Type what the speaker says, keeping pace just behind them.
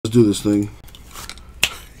do this thing.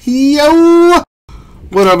 Yo!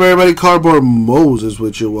 What up, everybody? Cardboard Moses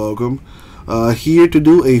with you. Welcome. Here to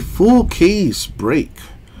do a full case break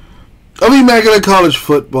of Immaculate College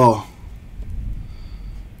football.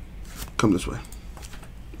 Come this way.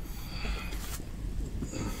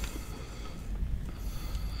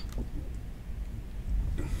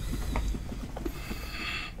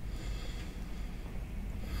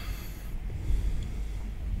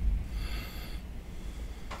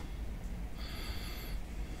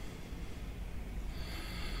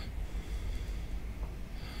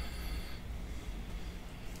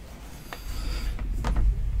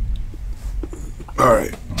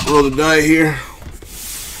 Alright, roll the die here.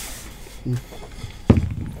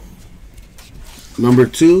 Number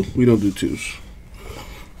 2, we don't do 2s.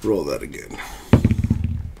 Roll that again.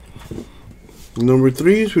 Number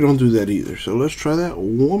 3s, we don't do that either. So let's try that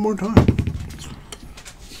one more time.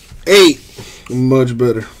 8, much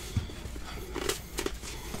better.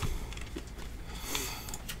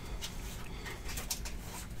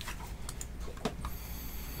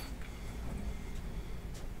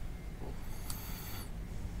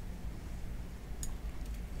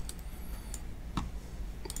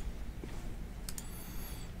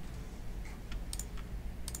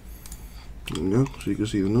 There you go, so you can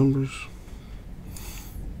see the numbers.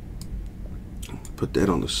 Put that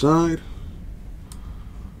on the side.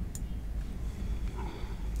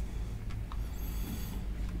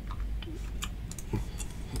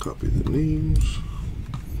 Copy the names.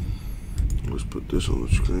 Let's put this on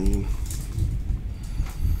the screen.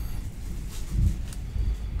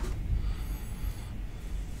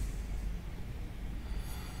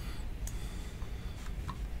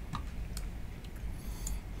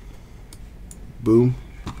 Boom.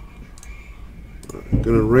 Right,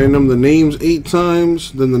 gonna random the names 8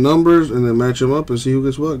 times, then the numbers, and then match them up and see who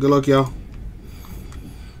gets what. Good luck, y'all.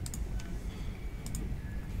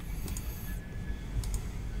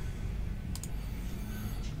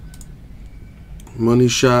 Money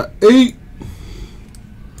shot 8.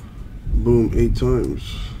 Boom, 8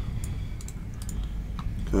 times.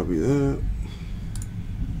 Copy that.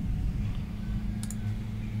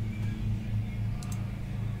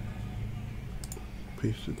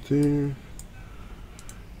 Paste it there.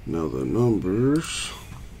 Now the numbers.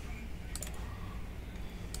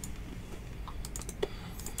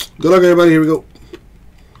 Good luck, everybody. Here we go.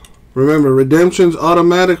 Remember, redemptions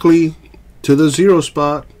automatically to the 0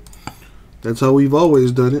 spot. That's how we've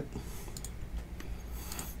always done it.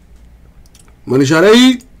 Money shot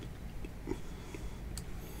 8.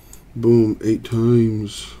 Boom, 8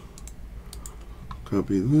 times.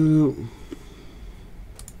 Copy that.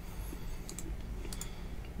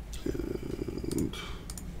 And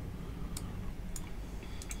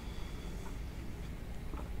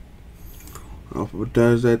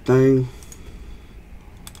alphabetize that thing.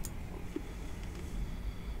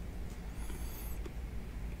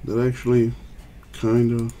 That actually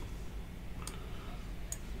kind of,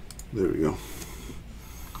 there we go.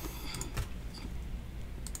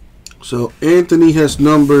 So Anthony has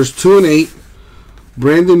numbers 2 and 8,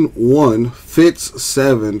 Brandon 1, Fitz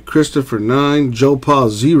 7, Christopher 9, Joe Paul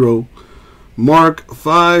 0, Mark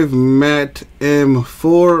 5, Matt M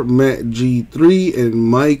 4, Matt G 3, and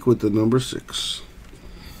Mike with the number 6.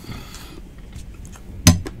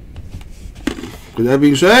 With that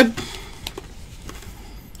being said,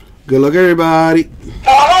 good luck, everybody.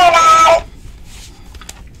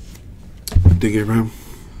 Thank you, Abraham.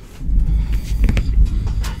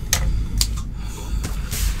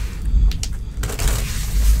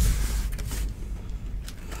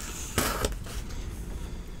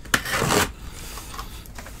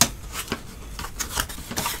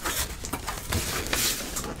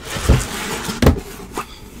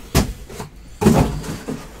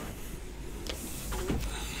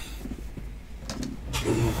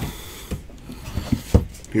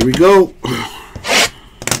 Here we go.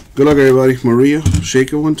 Good luck, everybody. Maria,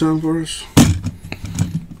 shake it one time for us.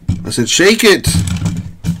 I said shake it.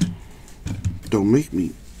 Don't make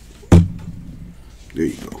me. There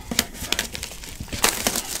you go.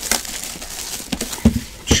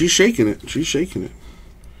 She's shaking it. She's shaking it.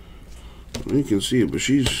 You can see it, but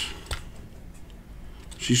she's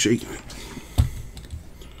shaking it.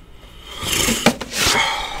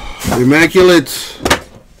 Immaculate.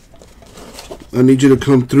 I need you to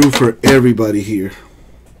come through for everybody here.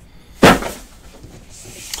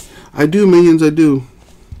 I do, minions, I do.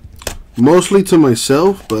 Mostly to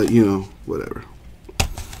myself, but, you know, whatever.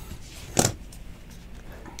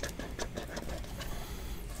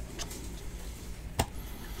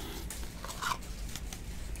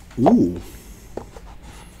 Ooh.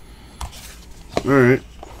 Alright.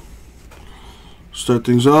 Start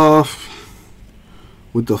things off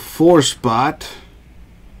with the 4 spot,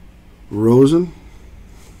 Rosen.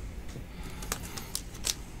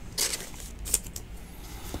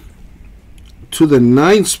 To the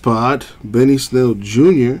 9 spot, Benny Snell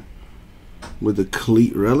Jr. with the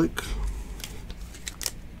Cleat relic.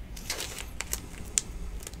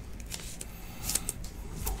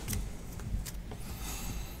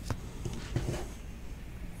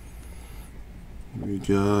 We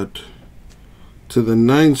got to the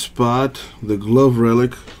 9 spot, the glove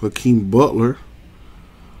relic, Hakeem Butler.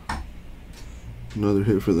 Another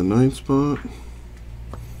hit for the 9 spot.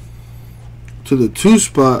 To the 2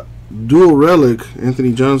 spot, dual relic,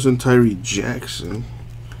 Anthony Johnson, Tyree Jackson.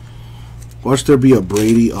 Watch there be a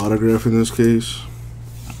Brady autograph in this case.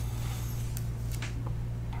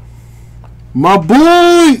 My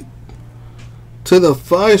boy! To the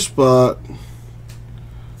 5 spot,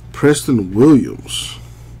 Preston Williams.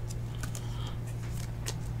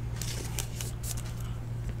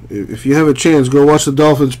 If you have a chance, go watch the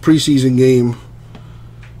Dolphins preseason game.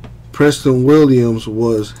 Preston Williams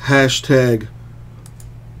was hashtag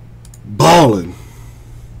ballin'.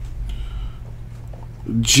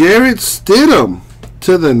 Jarrett Stidham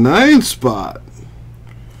to the 9 spot.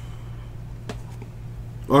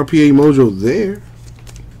 RPA mojo there.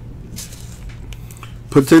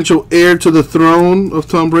 Potential heir to the throne of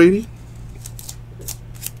Tom Brady.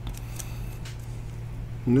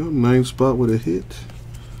 No, 9 spot with a hit.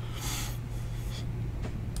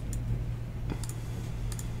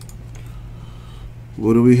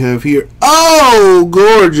 What do we have here? Oh,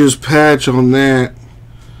 gorgeous patch on that.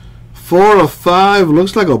 4 of 5.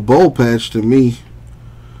 Looks like a bowl patch to me.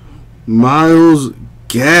 Myles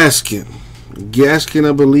Gaskin. Gaskin,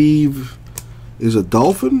 I believe, is a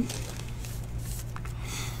Dolphin.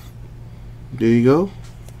 There you go.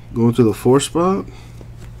 Going to the 4 spot.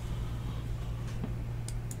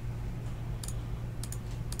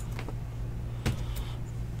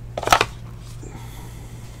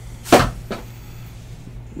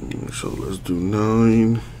 So let's do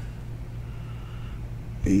 9,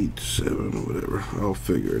 8, 7, or whatever. I'll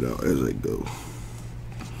figure it out as I go.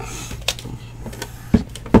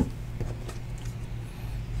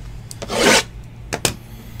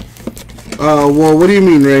 Well, what do you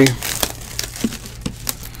mean, Ray?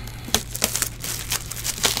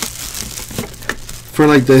 For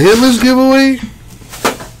like the hitless giveaway?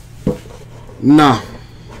 Nah.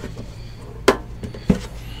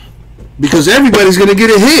 Because everybody's going to get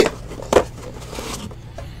a hit.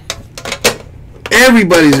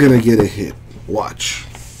 Everybody's going to get a hit. Watch.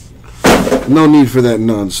 No need for that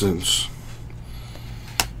nonsense.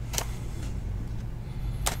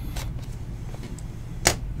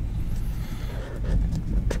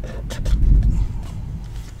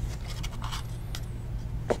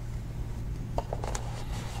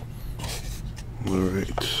 All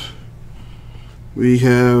right. We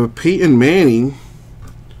have Peyton Manning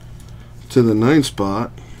to the 9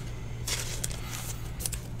 spot.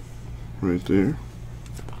 Right there.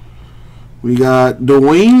 We got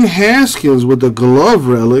Dwayne Haskins with the glove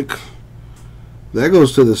relic. That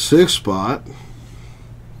goes to the 6th spot.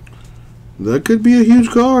 That could be a huge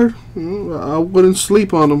card. I wouldn't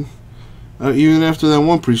sleep on him, even after that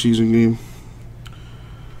one preseason game.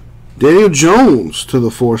 Daniel Jones to the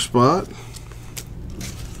 4th spot.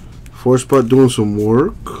 4th spot doing some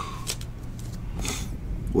work.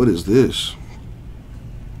 What is this?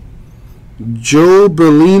 Joe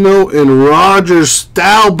Bellino and Roger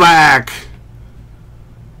Staubach.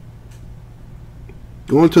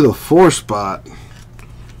 Going to the 4th spot.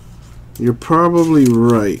 You're probably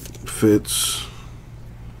right, Fitz.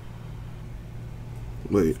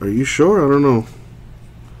 Wait, are you sure? I don't know.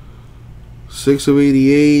 6 of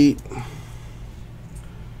 88.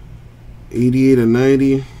 88 of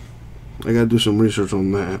 90. I gotta do some research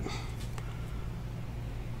on that.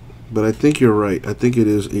 But I think you're right. I think it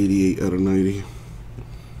is 88 out of 90.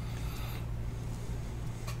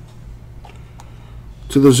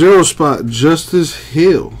 To the 0 spot, Justice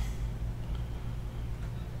Hill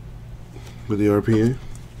with the RPA.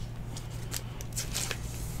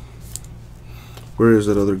 Where is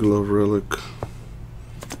that other glove relic?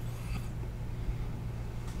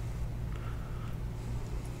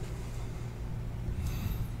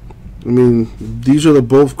 I mean, these are the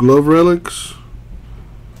both glove relics.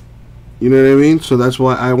 You know what I mean? So that's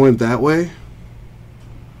why I went that way.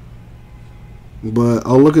 But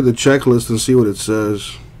I'll look at the checklist and see what it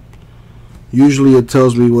says. Usually it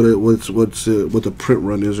tells me what the print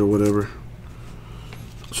run is or whatever.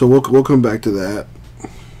 So we'll come back to that.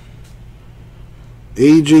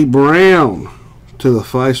 A.J. Brown to the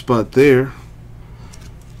 5 spot there.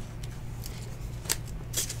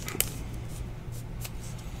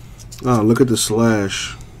 Oh, look at the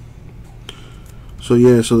slash. So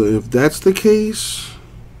yeah, so if that's the case,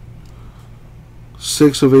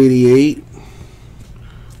 6 of 88.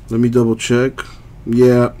 Let me double check.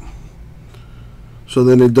 Yeah. So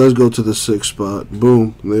then it does go to the 6th spot.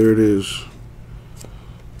 Boom. There it is.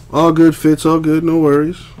 All good, Fitz. All good. No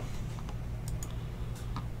worries.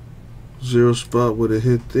 0 spot with a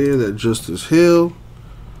hit there. That Justice Hill.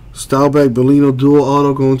 Staubach Bellino dual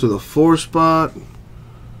auto going to the 4 spot.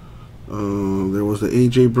 There was the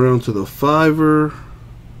A.J. Brown to the 5er.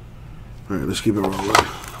 Alright, let's keep it rolling.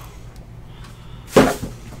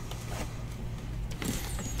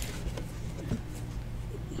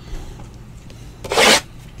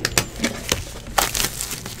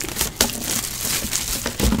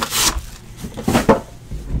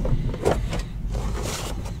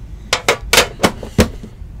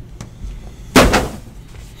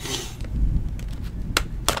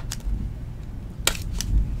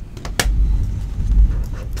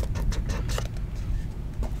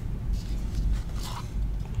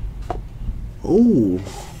 Oh,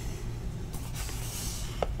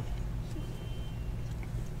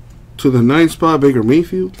 to the 9th spot, Baker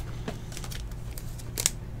Mayfield.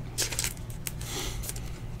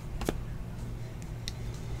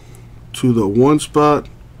 To the 1 spot,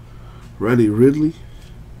 Riley Ridley.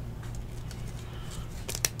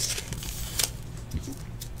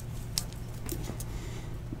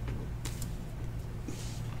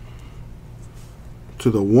 To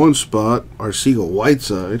the 1 spot, Arcega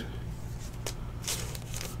Whiteside.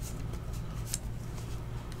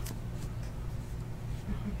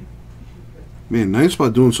 Man, 9th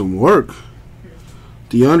spot doing some work.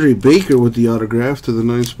 DeAndre Baker with the autograph to the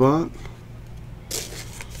 9th spot.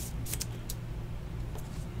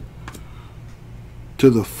 To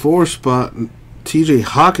the 4 spot, TJ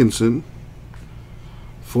Hawkinson.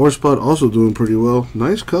 4 spot also doing pretty well.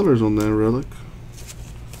 Nice colors on that relic.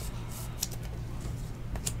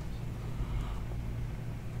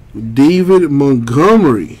 David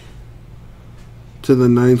Montgomery to the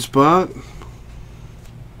 9th spot.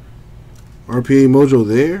 RPA Mojo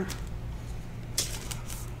there.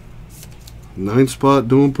 9th spot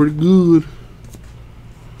doing pretty good.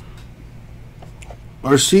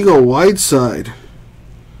 Arcega Whiteside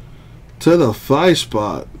to the 5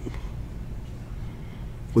 spot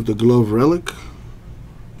with the glove relic.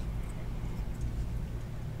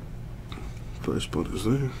 5 spot is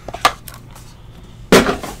there.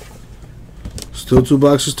 Still 2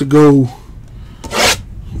 boxes to go.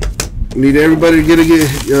 Need everybody to get a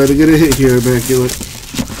hit here, Immaculate.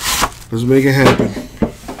 Let's make it happen.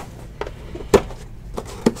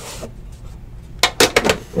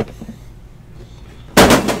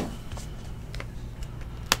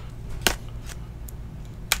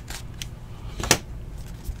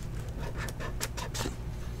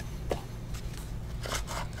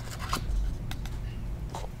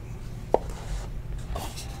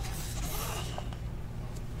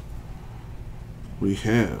 We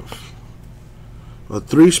have a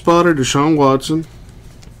 3-spotter, Deshaun Watson.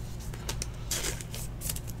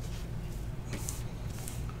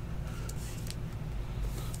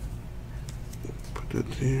 Put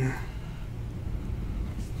that there.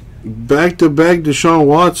 Back-to-back Deshaun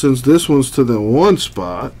Watsons. This one's to the 1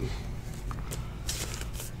 spot.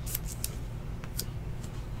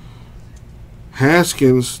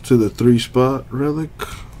 Haskins to the 3 spot relic.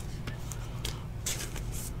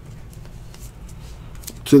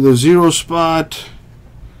 To the 0 spot,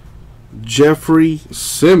 Jeffrey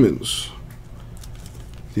Simmons,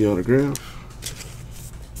 the autograph.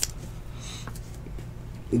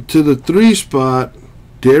 To the 3 spot,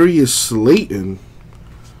 Darius Slayton,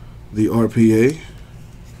 the RPA.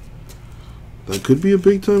 That could be a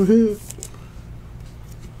big time hit.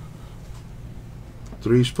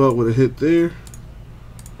 3 spot with a hit there.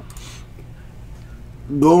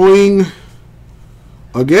 Going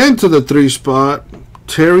again to the 3 spot,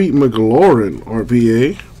 Terry McLaurin,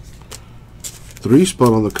 RPA. 3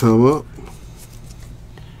 spot on the come up.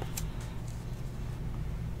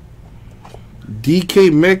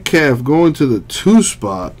 DK Metcalf going to the 2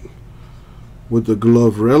 spot with the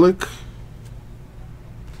glove relic.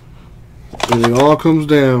 And it all comes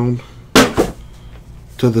down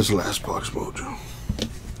to this last box mojo.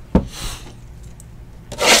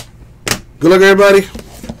 Good luck, everybody.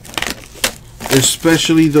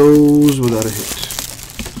 Especially those without a hit.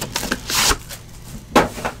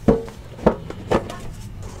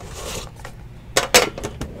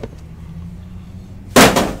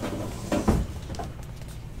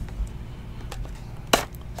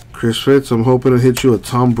 Chris Fitz, I'm hoping to hit you a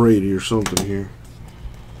Tom Brady or something here.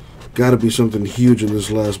 Got to be something huge in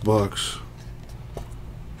this last box.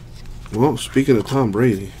 Well, speaking of Tom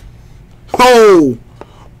Brady. Oh!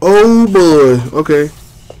 Oh boy. Okay.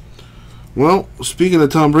 Well, speaking of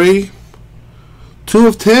Tom Brady, 2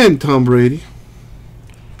 of 10 Tom Brady.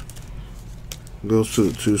 Goes to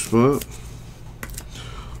the 2 spot.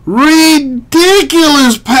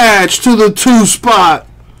 Ridiculous patch to the 2 spot.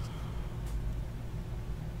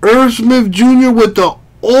 Irv Smith Jr. with the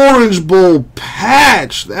Orange Bowl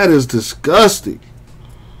patch. That is disgusting.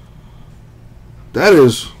 That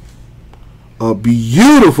is a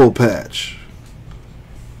beautiful patch.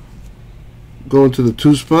 Going to the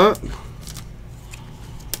 2 spot.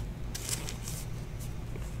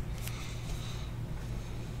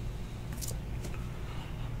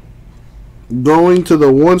 Going to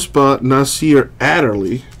the 1 spot, Nasir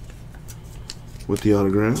Adderley with the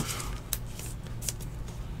autograph.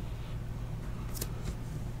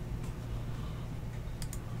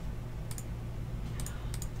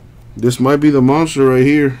 This might be the monster right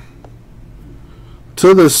here.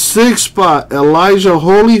 To the 6th spot, Elijah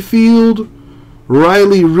Holyfield,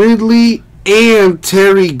 Riley Ridley, and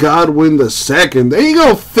Terry Godwin II. There you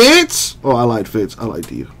go, Fitz. Oh, I lied, Fitz. I lied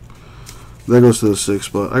to you. That goes to the 6th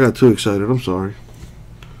spot. I got too excited. I'm sorry.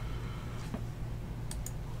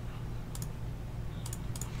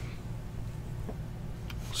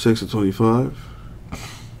 Six of 25.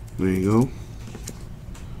 There you go.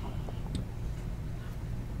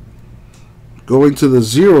 Going to the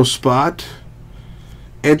 0 spot,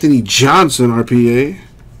 Anthony Johnson, RPA.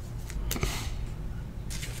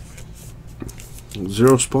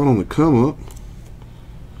 0 spot on the come up.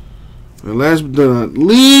 And last but not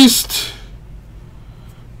least,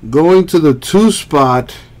 going to the 2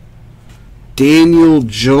 spot, Daniel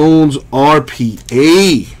Jones,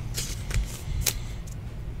 RPA.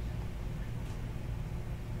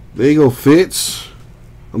 There you go, Fitz.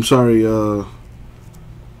 I'm sorry,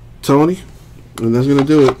 Tony. And that's going to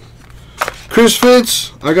do it. Chris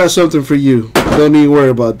Fitz, I got something for you. Don't even worry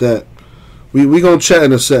about that. We going to chat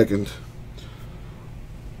in a second.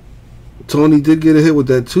 Tony did get a hit with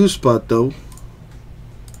that 2 spot, though.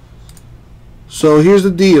 So here's the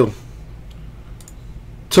deal.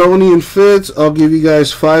 Tony and Fitz, I'll give you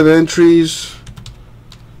guys 5 entries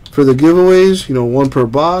for the giveaways. You know, 1 per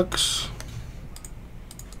box.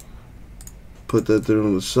 Put that there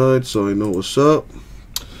on the side so I know what's up.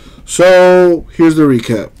 So here's the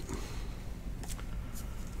recap.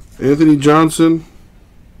 Anthony Johnson.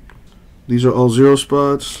 These are all 0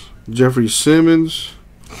 spots. Jeffrey Simmons.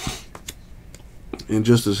 And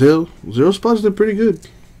Justice Hill. 0 spots, they're pretty good.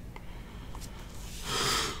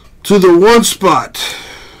 To the 1 spot,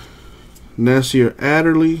 Nasir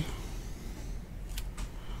Adderley,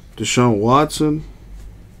 Deshaun Watson,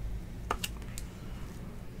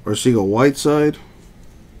 Arcega Whiteside,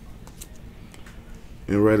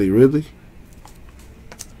 and Riley Ridley.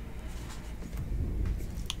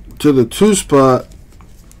 To the 2 spot,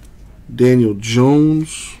 Daniel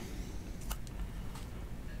Jones,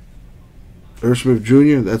 Irv Smith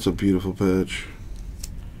Jr., that's a beautiful patch.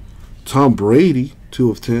 Tom Brady,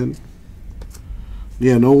 2 of 10.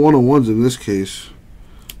 Yeah, no one-on-ones in this case.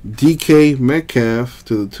 DK Metcalf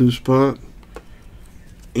to the 2 spot.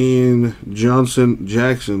 And Johnson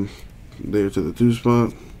Jackson there to the 2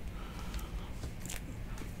 spot.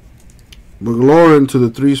 McLaurin to the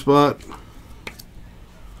 3 spot.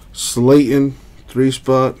 Slayton 3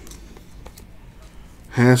 spot.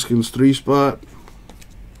 Haskins 3 spot.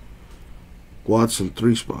 Watson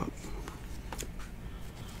 3 spot.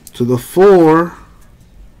 To the 4,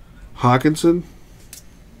 Hawkinson.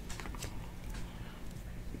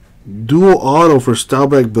 Dual auto for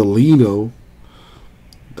Staubach Bellino.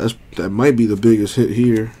 That might be the biggest hit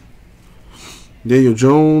here. Daniel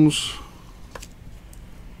Jones.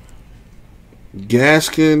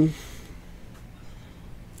 Gaskin.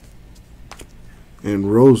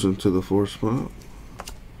 And Rosen to the 4 spot.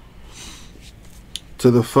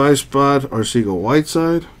 To the 5 spot, Arcega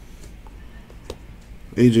Whiteside.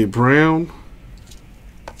 A.J. Brown,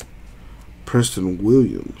 Preston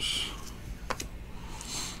Williams.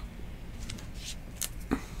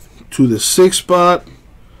 To the 6th spot,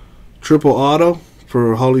 triple auto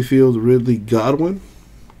for Holyfield, Ridley, Godwin,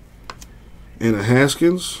 and a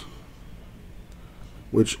Haskins,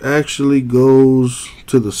 which actually goes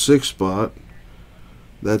to the 6th spot.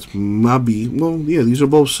 That's Mabi. Well, yeah, these are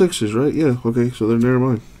both 6s, right? Yeah, okay, so they're never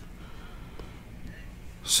mind.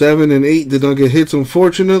 7 and 8 did not get hits,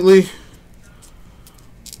 unfortunately.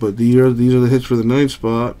 But these are the hits for the 9th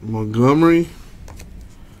spot. Montgomery,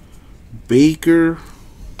 Baker,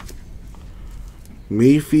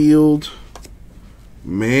 Mayfield,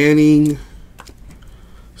 Manning,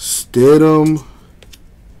 Stidham,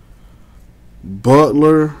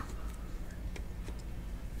 Butler,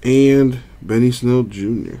 and Benny Snell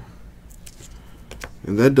Jr.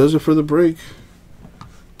 And that does it for the break.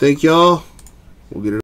 Thank y'all. We'll get it.